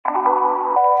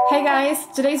Hey guys,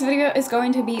 today's video is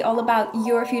going to be all about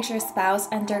your future spouse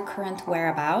and their current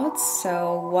whereabouts.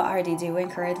 So what are they doing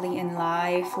currently in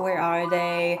life? Where are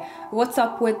they? What's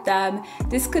up with them?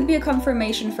 This could be a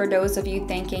confirmation for those of you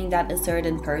thinking that a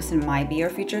certain person might be your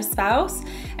future spouse.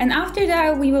 And after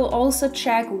that, we will also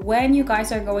check when you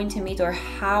guys are going to meet or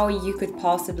how you could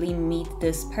possibly meet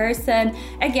this person.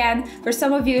 Again, for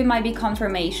some of you, it might be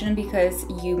confirmation because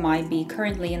you might be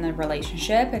currently in a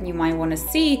relationship and you might want to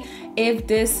see if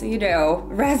this,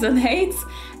 resonates.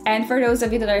 And for those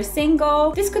of you that are single,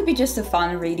 this could be just a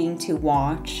fun reading to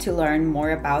watch to learn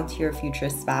more about your future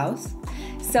spouse.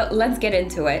 So let's get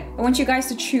into it. I want you guys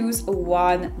to choose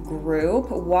one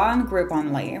group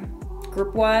only.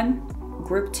 Group 1,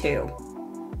 Group 2.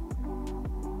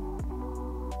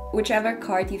 Whichever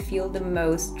card you feel the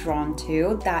most drawn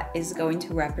to, that is going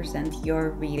to represent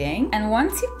your reading. And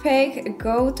once you pick,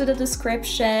 go to the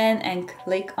description and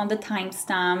click on the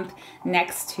timestamp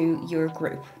next to your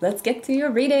group. Let's get to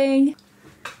your reading.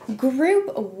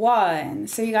 Group 1.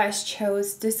 So you guys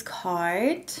chose this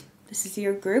card. This is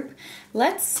your group.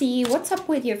 Let's see what's up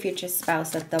with your future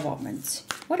spouse at the moment.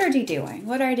 What are they doing?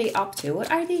 What are they up to? What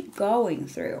are they going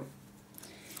through?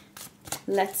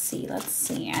 Let's see.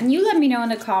 And you let me know in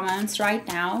the comments right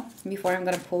now, before I'm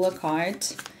gonna pull a card,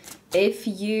 if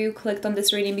you clicked on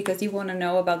this reading because you want to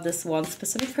know about this one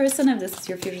specific person, if this is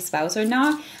your future spouse or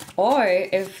not, or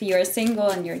if you're single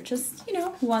and you're just,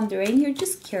 wondering, you're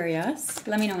just curious.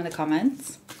 Let me know in the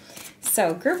comments.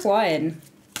 So, Group 1.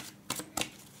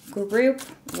 Group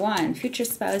 1, future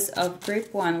spouse of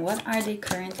Group 1. What are they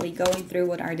currently going through?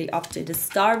 What are they up to? The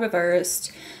Star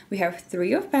reversed. We have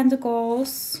 3 of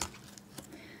Pentacles.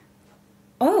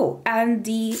 Oh, and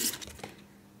is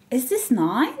this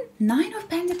 9? 9 of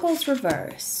Pentacles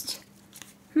reversed.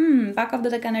 Back of the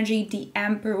deck energy, the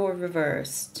Emperor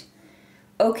reversed.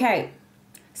 Okay,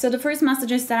 so the first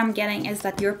messages that I'm getting is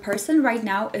that your person right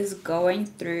now is going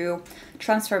through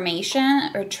transformation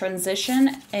or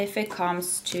transition if it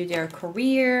comes to their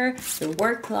career, their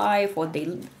work life, what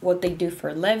they do for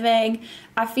a living.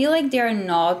 I feel like they're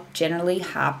not generally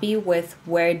happy with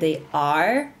where they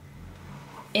are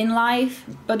in life,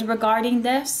 but regarding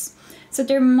this, so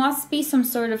there must be some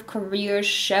sort of career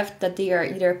shift that they are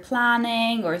either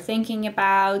planning or thinking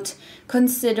about,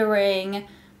 considering.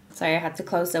 Sorry, I had to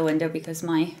close the window because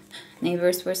my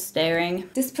neighbors were staring.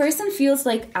 This person feels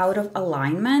like out of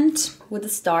alignment with the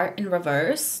Star in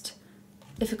reversed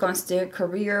if it comes to their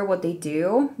career, what they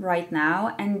do right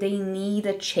now, and they need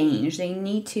a change. They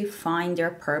need to find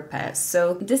their purpose.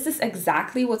 So this is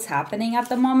exactly what's happening at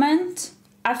the moment.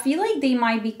 I feel like they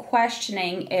might be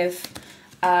questioning if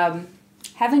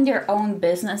having their own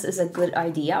business is a good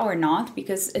idea or not,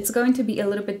 because it's going to be a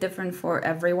little bit different for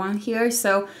everyone here.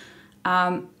 So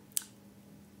I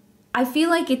feel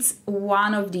like it's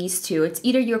one of these two. It's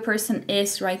either your person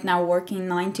is right now working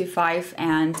 9 to 5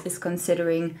 and is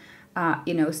considering,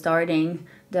 starting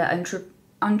the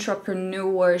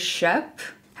entrepreneurship,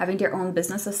 having their own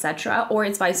business, etc., or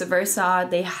it's vice versa.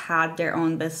 They had their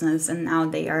own business and now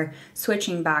they are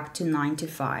switching back to 9 to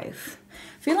 5.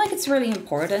 I feel like it's really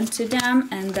important to them,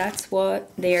 and that's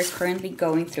what they are currently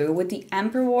going through. With the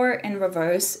Emperor in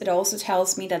reverse, it also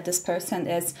tells me that this person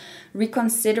is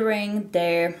reconsidering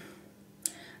their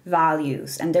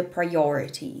values and their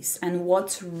priorities and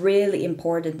what's really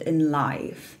important in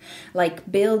life,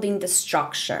 like building the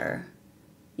structure.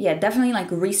 Yeah, definitely like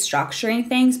restructuring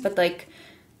things, but like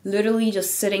literally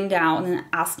just sitting down and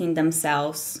asking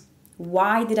themselves,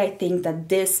 why did I think that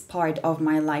this part of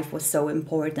my life was so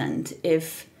important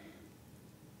if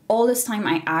all this time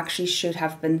I actually should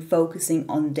have been focusing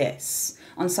on this,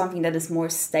 on something that is more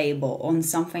stable, on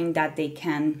something that they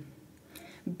can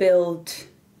build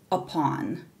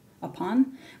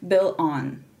build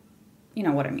on, you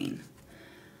know what I mean.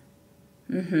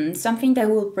 Something that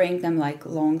will bring them like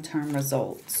long-term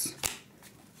results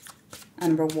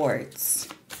and rewards.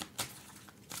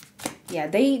 Yeah,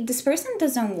 this person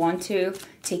doesn't want to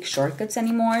take shortcuts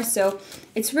anymore. So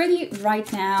it's really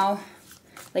right now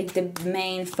like the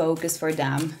main focus for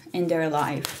them in their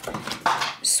life,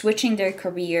 switching their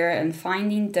career and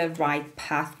finding the right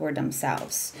path for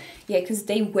themselves. Yeah, because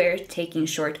they were taking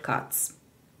shortcuts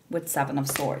with 7 of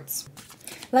Swords.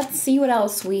 Let's see what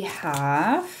else we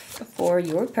have for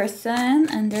your person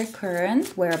and their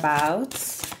current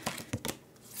whereabouts.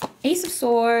 Ace of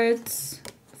Swords,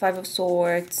 5 of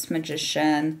Swords,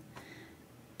 Magician,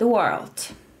 the World.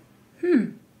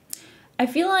 I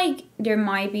feel like there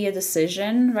might be a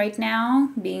decision right now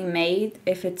being made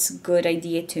if it's a good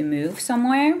idea to move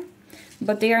somewhere,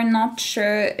 but they are not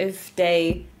sure if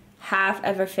they have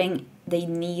everything they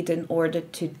need in order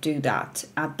to do that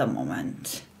at the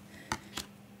moment.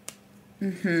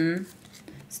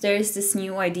 So there's this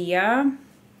new idea,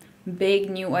 big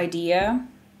new idea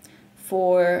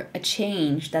for a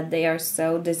change that they are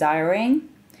so desiring.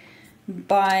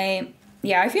 But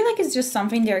yeah, I feel like it's just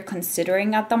something they're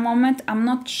considering at the moment. I'm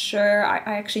not sure. I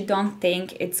actually don't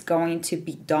think it's going to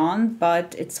be done,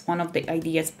 but it's one of the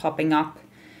ideas popping up,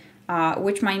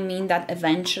 which might mean that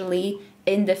eventually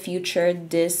in the future,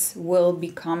 this will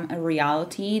become a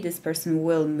reality. This person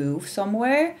will move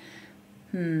somewhere.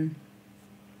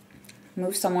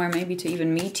 Move somewhere, maybe to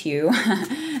even meet you.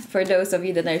 For those of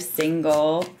you that are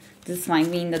single, this might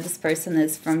mean that this person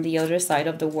is from the other side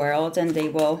of the world and they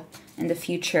will, in the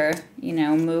future, you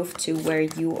know, move to where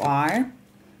you are.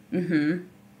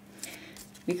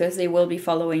 Because they will be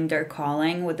following their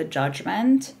calling with the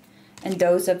judgment. And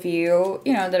those of you,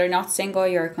 you know, that are not single,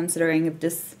 you're considering if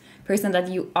this person that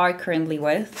you are currently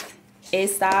with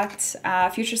is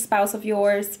that future spouse of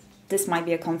yours. This might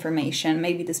be a confirmation.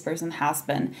 Maybe this person has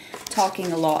been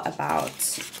talking a lot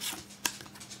about,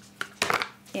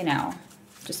 you know,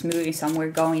 just moving somewhere,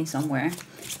 going somewhere,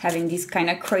 having these kind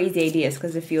of crazy ideas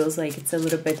because it feels like it's a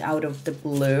little bit out of the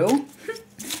blue.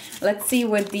 Let's see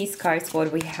with these cards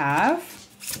what we have.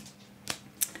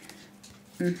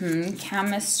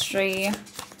 Chemistry.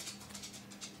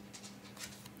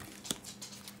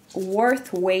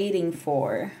 Worth waiting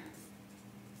for.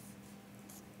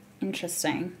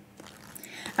 Interesting.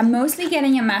 I'm mostly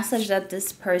getting a message that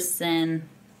this person,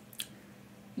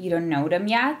 you don't know them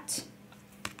yet.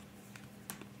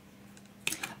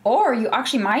 Or you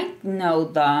actually might know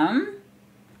them.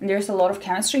 There's a lot of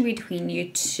chemistry between you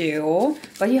two,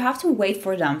 but you have to wait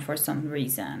for them for some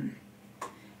reason.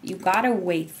 You gotta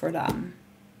wait for them.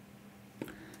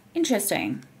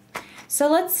 Interesting. So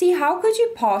let's see, how could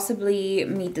you possibly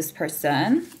meet this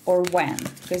person or when?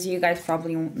 Because you guys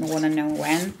probably want to know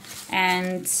when.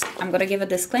 And I'm going to give a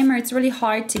disclaimer. It's really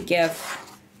hard to give,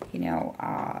 you know,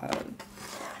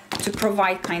 to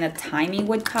provide kind of timing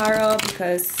with tarot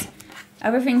because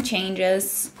everything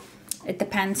changes. It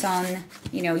depends on,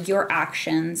 you know, your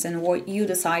actions and what you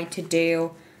decide to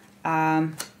do.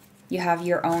 You have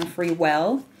your own free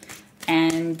will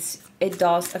and it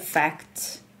does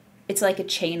affect. It's like a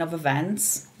chain of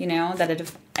events, you know,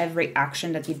 that every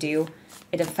action that you do,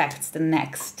 it affects the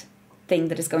next thing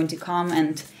that is going to come.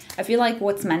 And I feel like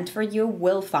what's meant for you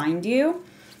will find you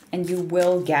and you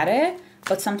will get it.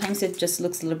 But sometimes it just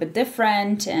looks a little bit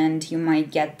different and you might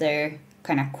get there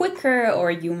kind of quicker or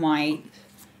you might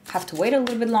have to wait a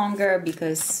little bit longer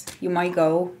because you might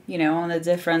go, you know, on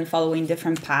a following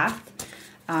different path.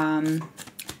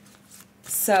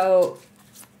 So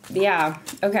yeah,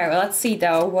 okay, well, let's see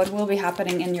though what will be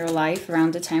happening in your life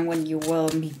around the time when you will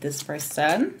meet this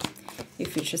person, your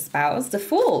future spouse. The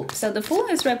Fool. So the Fool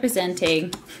is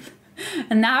representing,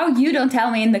 and now you don't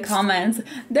tell me in the comments,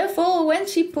 the Fool, when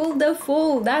she pulled the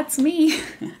Fool, that's me.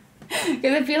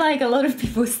 Because I feel like a lot of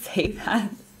people say that.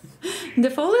 The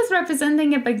Fool is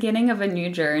representing a beginning of a new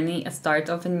journey, a start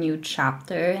of a new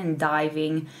chapter, and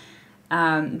diving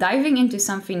into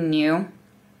something new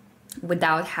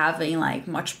without having like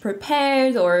much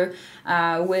prepared or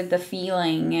with the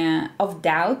feeling of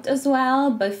doubt as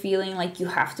well, but feeling like you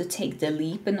have to take the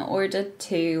leap in order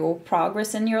to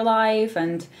progress in your life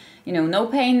and, you know, no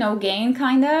pain, no gain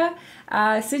kind of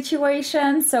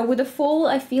situation. So with the Fool,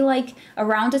 I feel like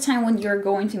around the time when you're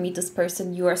going to meet this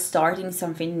person, you are starting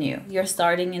something new. You're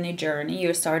starting a new journey.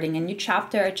 You're starting a new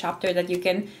chapter, a chapter that you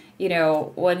can, you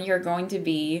know, when you're going to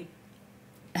be,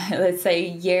 let's say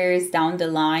years down the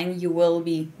line, you will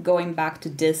be going back to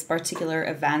this particular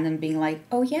event and being like,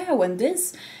 oh yeah, when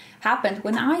this happened,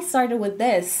 when I started with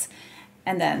this,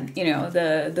 and then, you know,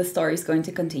 the story is going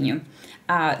to continue.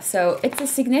 So it's a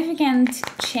significant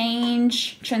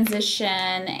change, transition,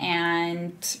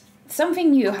 and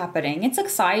something new happening. It's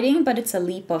exciting, but it's a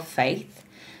leap of faith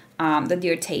that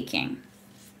you're taking.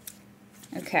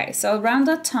 Okay, so around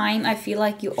that time, I feel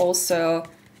like you also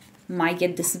might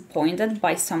get disappointed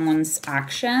by someone's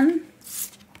action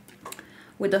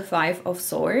with the Five of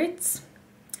Swords.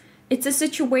 It's a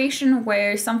situation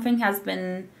where something has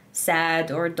been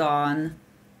said or done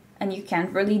and you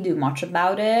can't really do much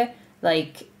about it.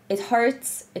 Like, it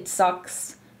hurts, it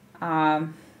sucks,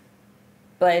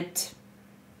 but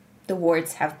the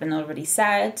words have been already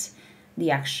said,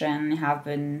 the action have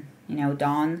been, you know,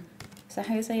 done. Is that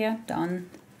how you say it? Done?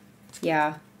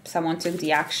 Yeah. Someone took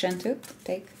the action to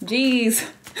take. Jeez,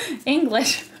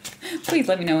 English. Please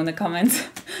let me know in the comments.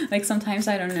 Like sometimes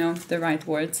I don't know the right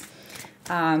words.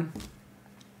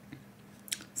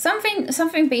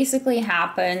 Something basically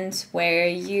happened where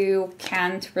you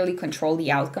can't really control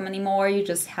the outcome anymore. You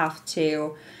just have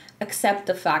to accept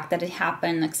the fact that it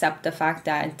happened, accept the fact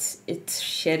that it's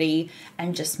shitty,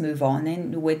 and just move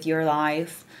on with your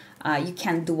life. You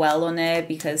can't dwell on it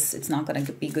because it's not going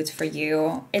to be good for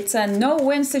you. It's a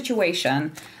no-win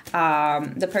situation.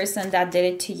 The person that did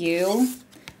it to you,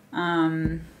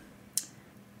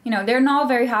 you know, they're not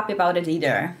very happy about it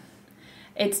either.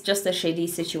 It's just a shitty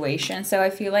situation. So I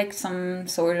feel like some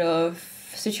sort of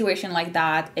situation like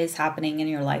that is happening in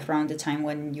your life around the time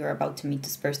when you're about to meet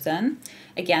this person.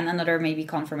 Again, another maybe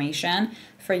confirmation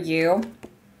for you.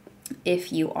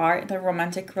 If you are in a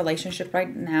romantic relationship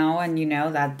right now and you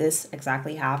know that this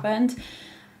exactly happened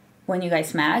when you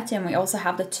guys met. And we also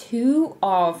have the Two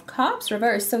of Cups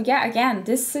reversed. So yeah, again,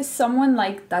 this is someone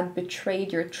like that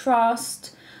betrayed your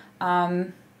trust.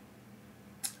 The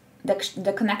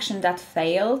connection that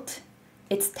failed,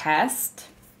 it's test.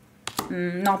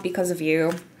 Not because of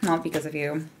you, not because of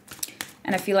you.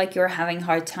 And I feel like you're having a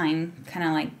hard time kind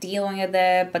of like dealing with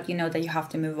it, but you know that you have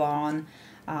to move on.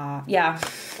 Yeah,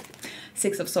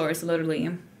 Six of Swords, literally.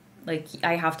 Like,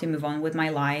 I have to move on with my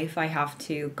life. I have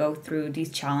to go through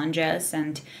these challenges,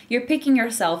 and you're picking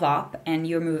yourself up and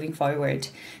you're moving forward.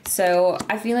 So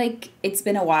I feel like it's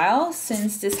been a while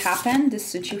since this happened,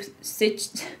 this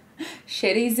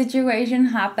shitty situation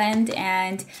happened,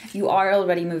 and you are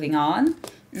already moving on.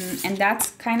 And that's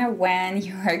kind of when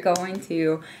you are going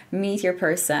to meet your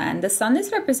person. The sun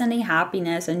is representing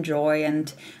happiness and joy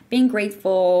and being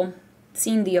grateful,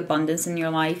 seeing the abundance in your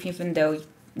life, even though,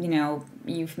 you know,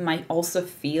 you might also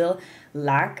feel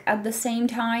lack at the same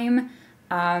time.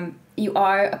 You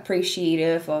are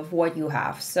appreciative of what you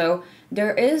have. So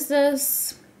there is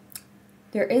this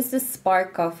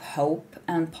spark of hope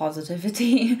and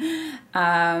positivity,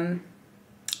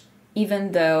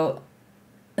 even though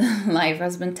life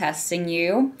has been testing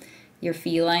you, your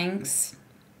feelings,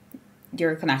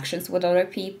 your connections with other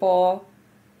people.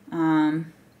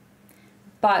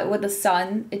 But with the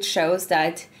sun, it shows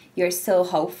that you're still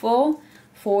hopeful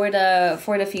for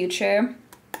the future.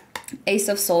 Ace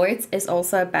of Swords is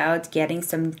also about getting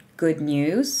some good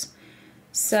news.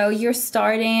 So you're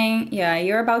starting, yeah,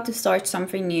 you're about to start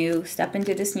something new, step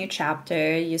into this new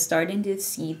chapter. You're starting to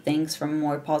see things from a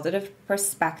more positive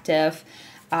perspective.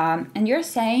 And you're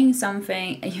saying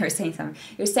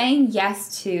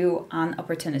yes to an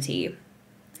opportunity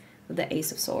with the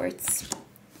Ace of Swords.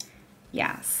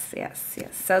 Yes.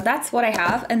 So that's what I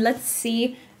have. And let's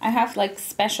see, I have like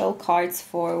special cards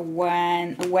for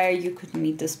where you could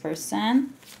meet this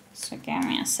person. So give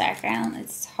me a second.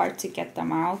 It's hard to get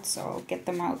them out, so I'll get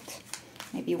them out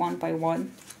maybe one by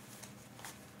one.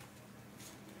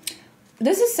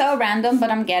 This is so random,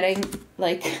 but I'm getting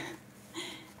like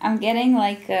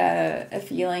a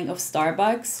feeling of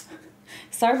Starbucks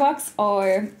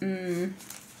or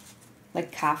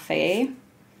like cafe.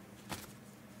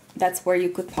 That's where you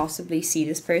could possibly see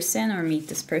this person or meet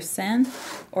this person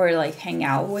or like hang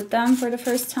out with them for the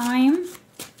first time.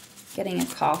 Getting a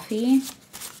coffee.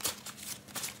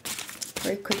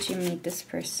 Where could you meet this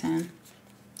person?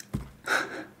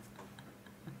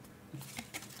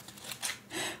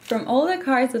 From all the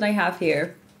cards that I have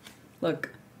here,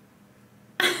 look.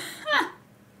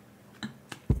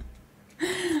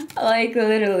 Like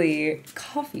literally,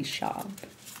 coffee shop.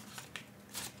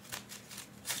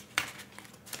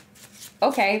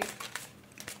 Okay.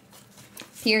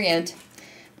 Period.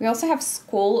 We also have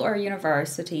school or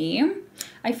university.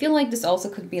 I feel like this also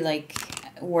could be like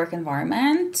work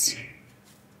environment.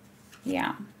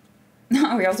 Yeah.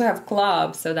 We also have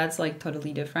club, so that's like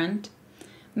totally different.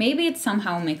 Maybe it's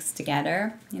somehow mixed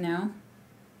together, you know?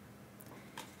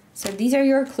 So these are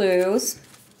your clues.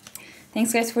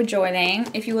 Thanks guys for joining.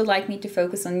 If you would like me to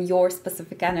focus on your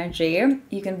specific energy,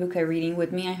 you can book a reading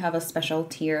with me. I have a special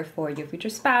tier for your future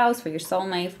spouse, for your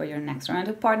soulmate, for your next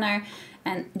romantic partner,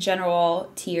 and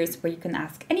general tiers where you can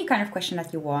ask any kind of question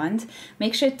that you want.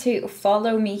 Make sure to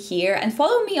follow me here and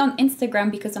follow me on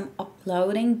Instagram because I'm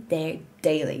uploading there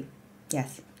daily.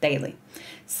 Yes, daily.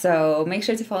 So make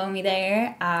sure to follow me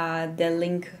there. The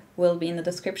link will be in the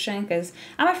description because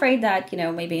I'm afraid that, you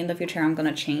know, maybe in the future I'm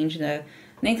gonna change the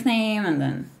nickname and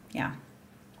then, yeah.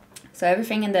 So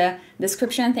everything in the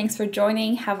description. Thanks for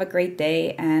joining. Have a great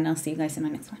day and I'll see you guys in my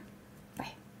next one.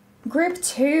 Bye. Group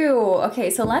 2.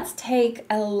 Okay, so let's take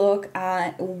a look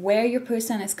at where your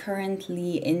person is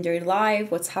currently in their life,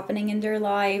 what's happening in their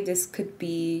life. This could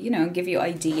be, you know, give you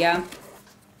idea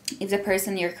if the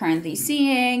person you're currently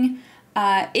seeing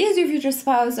is your future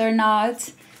spouse or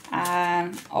not.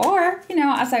 Or, you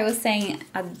know, as I was saying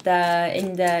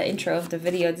in the intro of the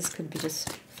video, this could be just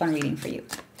fun reading for you.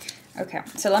 Okay,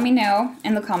 so let me know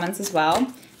in the comments as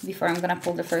well before I'm gonna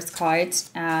pull the first card.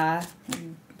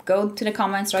 Go go to the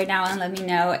comments right now and let me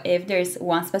know if there's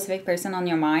one specific person on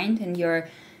your mind and you're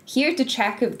here to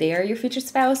check if they're your future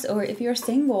spouse, or if you're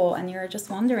single and you're just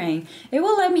wondering. It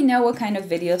will let me know what kind of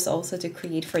videos also to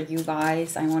create for you guys.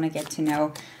 I want to get to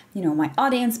know, you know, my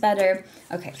audience better.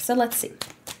 Okay, so let's see.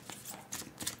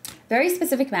 Very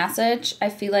specific message. I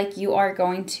feel like you are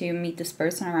going to meet this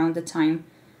person around the time,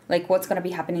 like what's going to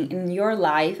be happening in your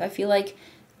life. I feel like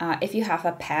if you have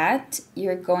a pet,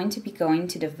 you're going to be going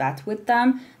to the vet with them.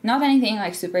 Not anything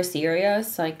like super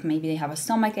serious, like maybe they have a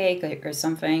stomach ache or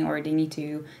something, or they need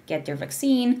to get their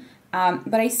vaccine.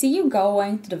 But I see you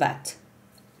going to the vet.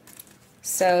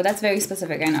 So that's very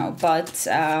specific, I know. But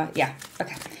yeah,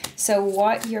 okay. So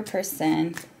what your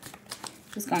person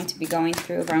is going to be going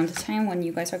through around the time when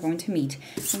you guys are going to meet.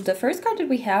 So the first card that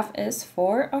we have is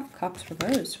Four of Cups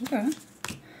reversed. Okay.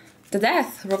 The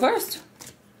Death reversed.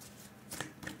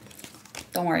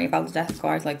 Don't worry about the Death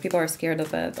card. Like, people are scared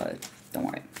of it, but don't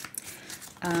worry.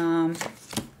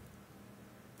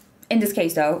 In this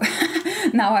case, though,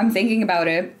 now I'm thinking about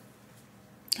it.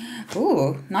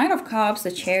 Ooh, Nine of Cups,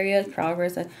 the Chariot,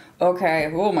 Progress.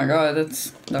 Okay, oh my god,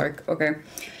 that's dark. Okay.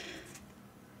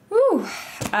 Ooh,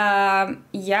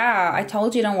 yeah, I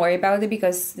told you don't worry about it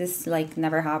because this, like,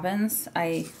 never happens.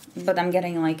 But I'm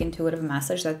getting, like, intuitive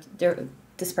message that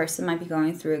this person might be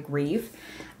going through a grief.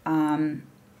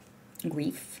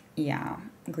 Yeah,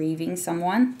 grieving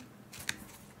someone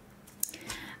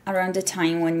around the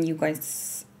time when you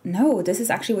guys, no, this is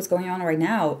actually what's going on right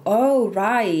now. Oh,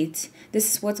 right,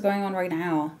 this is what's going on right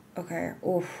now. Okay.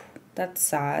 Oh, that's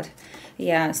sad.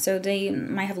 Yeah, so they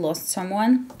might have lost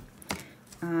someone.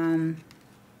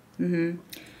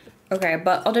 Okay,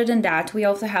 but other than that, we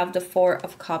also have the Four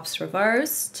of Cups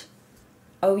reversed.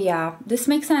 Oh yeah, this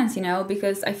makes sense, you know,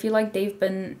 because I feel like they've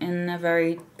been in a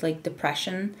very, like,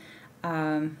 depression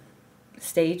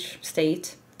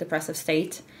depressive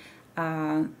state,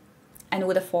 and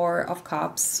with the Four of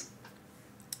Cups,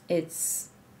 it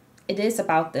is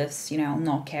about this, you know,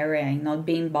 not caring, not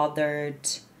being bothered.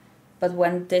 But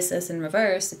when this is in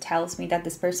reverse, it tells me that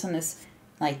this person is,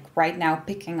 like, right now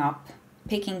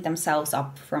picking themselves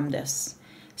up from this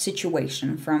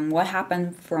situation, from what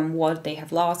happened, from what they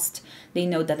have lost. They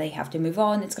know that they have to move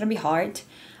on. It's gonna be hard.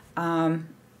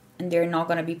 And they're not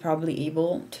going to be probably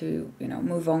able to, you know,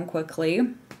 move on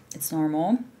quickly. It's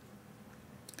normal.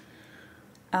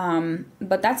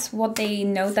 But that's what they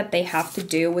know that they have to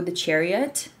do with the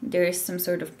Chariot. There is some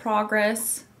sort of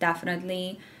progress,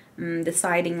 definitely.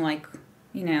 Deciding, like,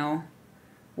 you know,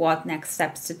 what next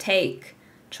steps to take.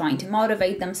 Trying to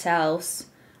motivate themselves.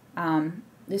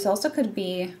 This also could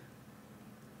be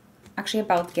actually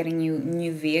about getting you a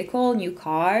new vehicle, new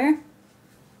car.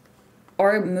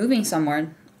 Or moving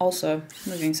somewhere. Also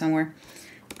moving somewhere,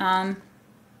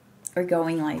 or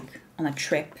going, like, on a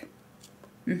trip.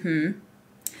 And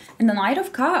the Knight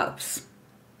of Cups,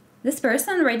 this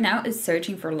person right now is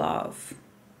searching for love,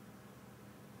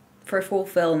 for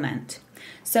fulfillment.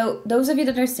 So those of you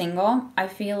that are single, I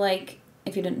feel like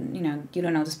if you don't, you know, you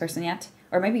don't know this person yet,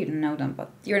 or maybe you don't know them,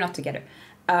 but you're not together,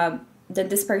 then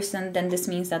this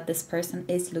means that this person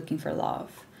is looking for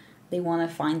love. They want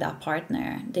to find that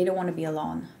partner. They don't want to be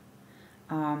alone.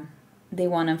 They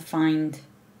want to find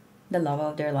the love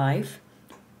of their life.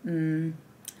 And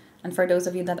for those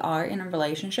of you that are in a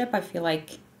relationship, I feel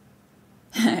like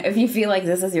if you feel like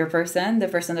this is your person, the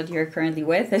person that you're currently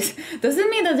with, doesn't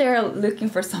mean that they're looking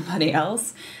for somebody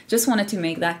else. Just wanted to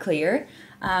make that clear.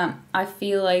 I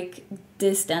feel like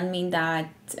this then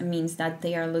means that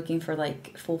they are looking for,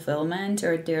 like, fulfillment,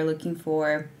 or they're looking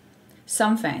for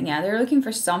something. Yeah, they're looking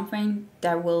for something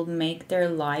that will make their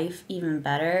life even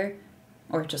better,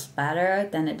 or just better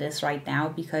than it is right now.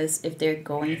 Because if they're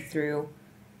going through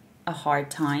a hard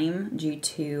time due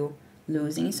to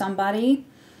losing somebody,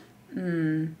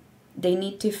 they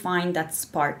need to find that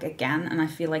spark again. And I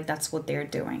feel like that's what they're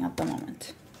doing at the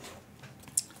moment.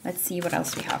 Let's see what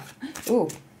else we have. Ooh,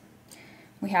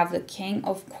 we have the King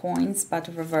of Coins, but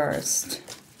reversed.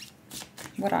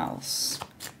 What else?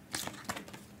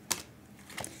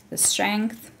 The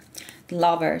Strength, the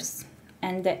Lovers,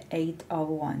 and the Eight of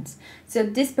Wands. So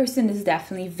this person is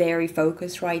definitely very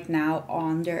focused right now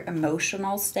on their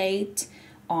emotional state,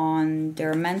 on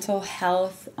their mental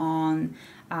health, on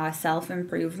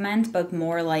self-improvement, but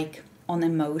more like on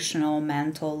emotional,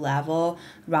 mental level,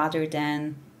 rather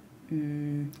than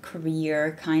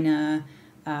career kind of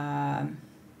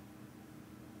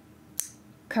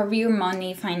career,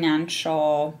 money,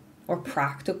 financial, or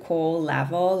practical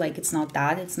level. Like, it's not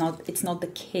that. It's not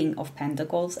the King of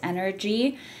Pentacles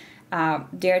energy.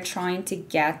 They're trying to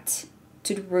get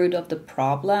to the root of the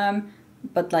problem,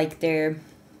 but like they're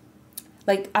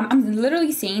like I'm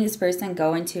literally seeing this person go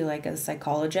into like a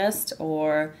psychologist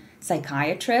or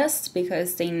psychiatrist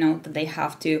because they know that they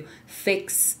have to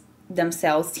fix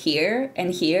themselves here,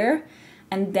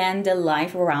 and then the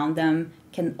life around them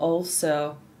can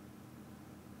also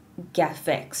get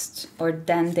fixed, or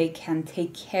then they can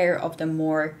take care of the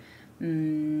more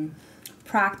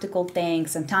practical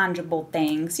things and tangible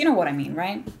things. You know what I mean,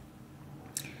 right?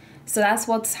 So that's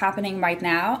what's happening right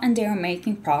now, and they're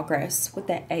making progress with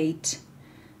the 8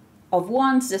 of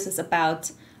Wands. This is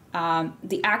about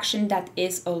the action that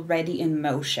is already in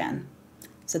motion.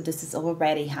 So this is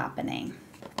already happening.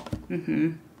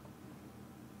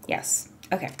 Yes.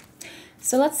 Okay.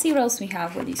 So let's see what else we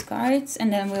have with these cards,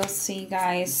 and then we'll see,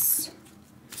 guys,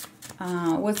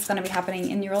 what's going to be happening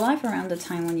in your life around the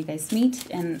time when you guys meet.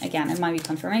 And again, it might be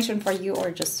confirmation for you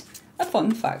or just a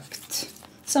fun fact.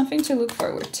 Something to look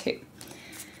forward to.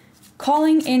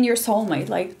 Calling in your soulmate,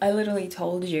 like I literally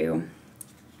told you,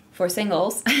 for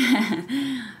singles,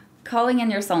 calling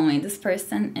in your soulmate. This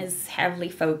person is heavily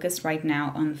focused right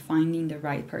now on finding the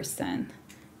right person.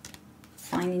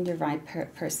 Finding the right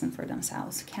person for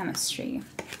themselves. Chemistry.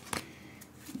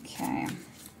 Okay.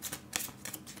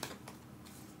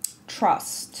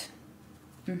 Trust.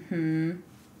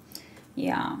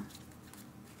 Yeah.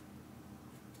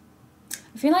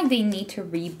 I feel like they need to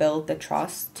rebuild the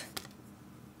trust.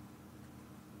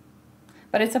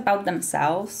 But it's about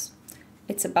themselves.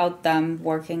 It's about them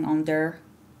working on their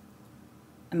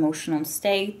emotional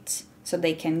state so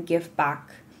they can give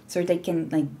back, so they can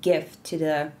like give to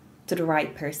the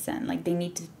right person. Like they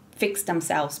need to fix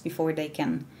themselves before they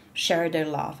can share their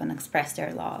love and express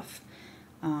their love.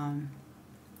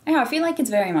 Yeah, I feel like it's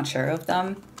very mature of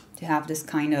them to have this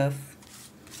kind of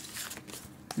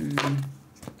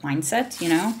mindset, you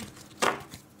know?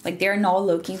 Like they're not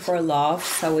looking for love,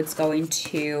 so it's going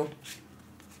to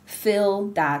fill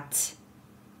that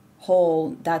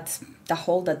hole, the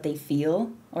hole that they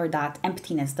feel, or that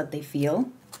emptiness that they feel.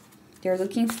 They're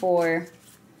looking for,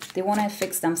 they want to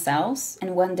fix themselves,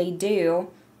 and when they do,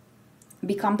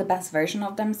 become the best version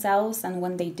of themselves, and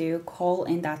when they do, call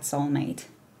in that soulmate,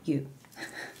 you.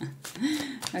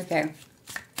 Okay,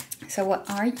 so what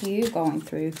are you going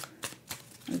through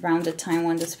around the time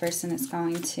when this person is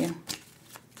going to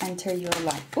enter your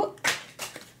life? Whoop.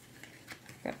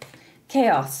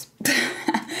 Chaos.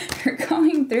 You're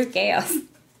going through chaos.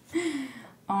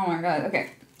 Oh my god,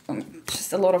 okay.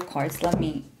 Just a lot of cards. Let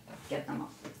me get them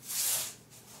up.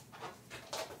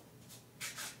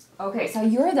 Okay, so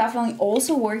you're definitely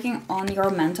also working on your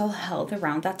mental health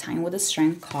around that time with the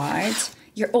Strength card.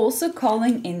 You're also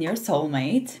calling in your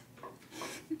soulmate.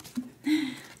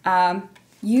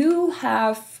 You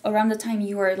have, around the time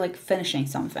you are like finishing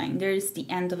something, there's the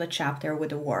end of a chapter with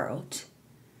the world.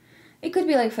 It could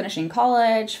be like finishing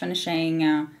college, finishing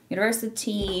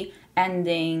university,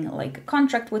 ending like a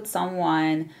contract with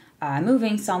someone,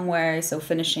 moving somewhere, so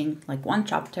finishing like one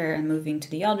chapter and moving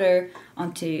to the other,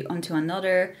 onto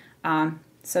another.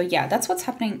 So yeah, that's what's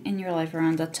happening in your life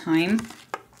around that time.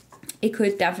 It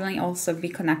could definitely also be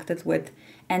connected with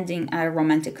ending a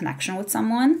romantic connection with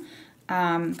someone,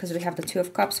 because we have the Two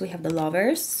of Cups, we have the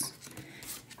Lovers.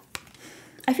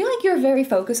 I feel like you're very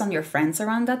focused on your friends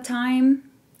around that time.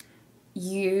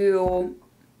 You,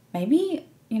 maybe,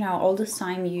 you know, all this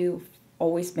time you've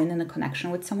always been in a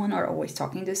connection with someone or always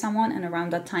talking to someone, and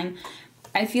around that time,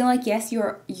 I feel like, yes,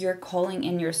 you're calling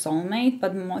in your soulmate,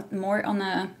 but more on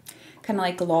a kind of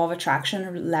like law of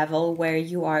attraction level, where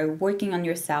you are working on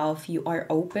yourself, you are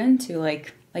open to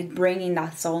like bringing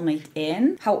that soulmate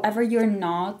in. However, you're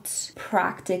not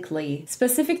practically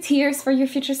specific tiers for your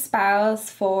future spouse,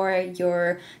 for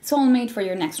your soulmate, for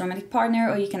your next romantic partner,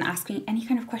 or you can ask me any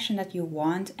kind of question that you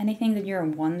want, anything that you're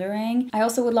wondering. I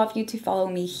also would love you to follow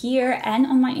me here and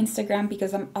on my Instagram,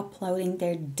 because I'm uploading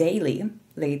there daily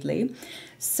lately.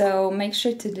 So make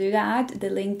sure to do that. The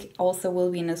link also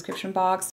will be in the description box.